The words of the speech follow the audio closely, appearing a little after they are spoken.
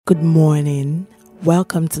Good morning.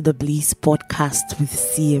 Welcome to the Bliss podcast with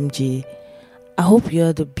CMJ. I hope you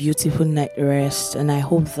had a beautiful night rest and I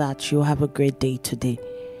hope that you have a great day today.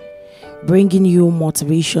 Bringing you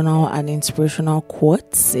motivational and inspirational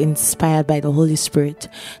quotes inspired by the Holy Spirit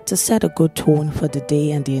to set a good tone for the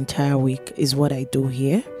day and the entire week is what I do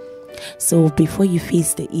here. So before you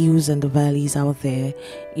face the hills and the valleys out there,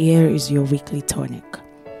 here is your weekly tonic.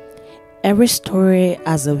 Every story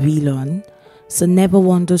has a villain, so never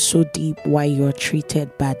wonder so deep why you're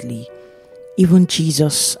treated badly. Even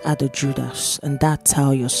Jesus had a Judas, and that's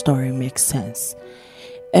how your story makes sense.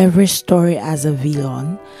 Every story has a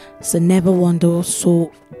villain, so never wonder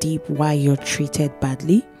so deep why you're treated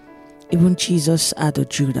badly. Even Jesus had a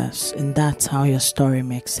Judas, and that's how your story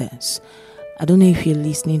makes sense. I don't know if you're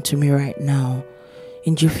listening to me right now,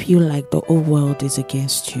 and you feel like the whole world is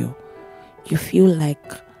against you. You feel like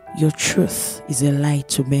your truth is a lie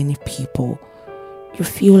to many people. You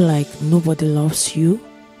feel like nobody loves you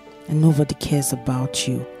and nobody cares about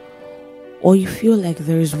you. Or you feel like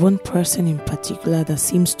there is one person in particular that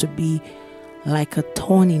seems to be like a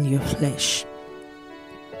thorn in your flesh.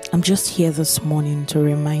 I'm just here this morning to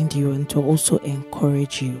remind you and to also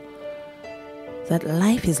encourage you that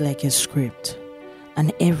life is like a script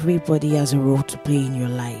and everybody has a role to play in your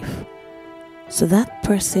life. So that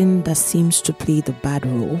person that seems to play the bad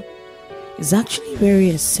role is actually very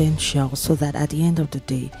essential so that at the end of the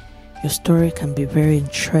day, your story can be very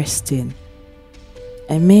interesting.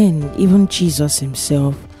 Amen. Even Jesus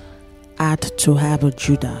himself had to have a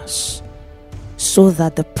Judas so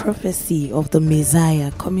that the prophecy of the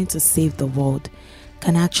Messiah coming to save the world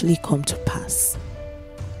can actually come to pass.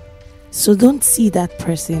 So don't see that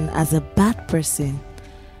person as a bad person.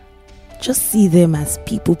 Just see them as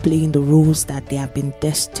people playing the roles that they have been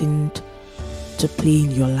destined to play in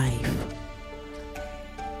your life.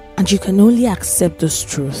 And you can only accept this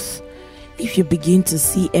truth if you begin to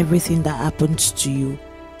see everything that happens to you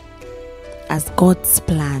as God's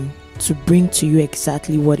plan to bring to you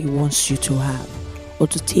exactly what He wants you to have or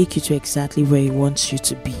to take you to exactly where He wants you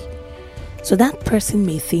to be. So that person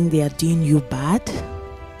may think they are doing you bad.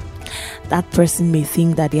 That person may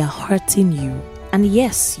think that they are hurting you. And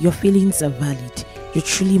yes, your feelings are valid. You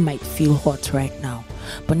truly might feel hurt right now.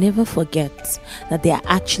 But never forget that they are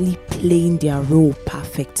actually playing their role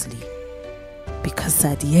perfectly. Because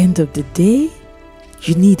at the end of the day,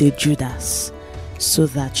 you need a Judas so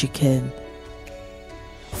that you can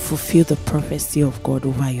fulfill the prophecy of God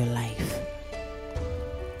over your life.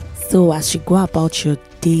 So as you go about your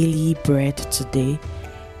daily bread today,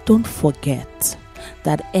 don't forget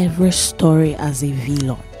that every story has a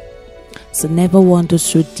villain. So never wonder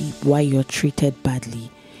so deep why you're treated badly.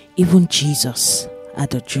 Even Jesus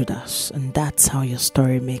had a Judas, and that's how your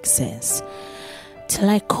story makes sense. Till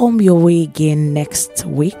I come your way again next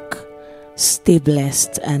week, stay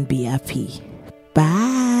blessed and be happy.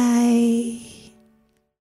 Bye.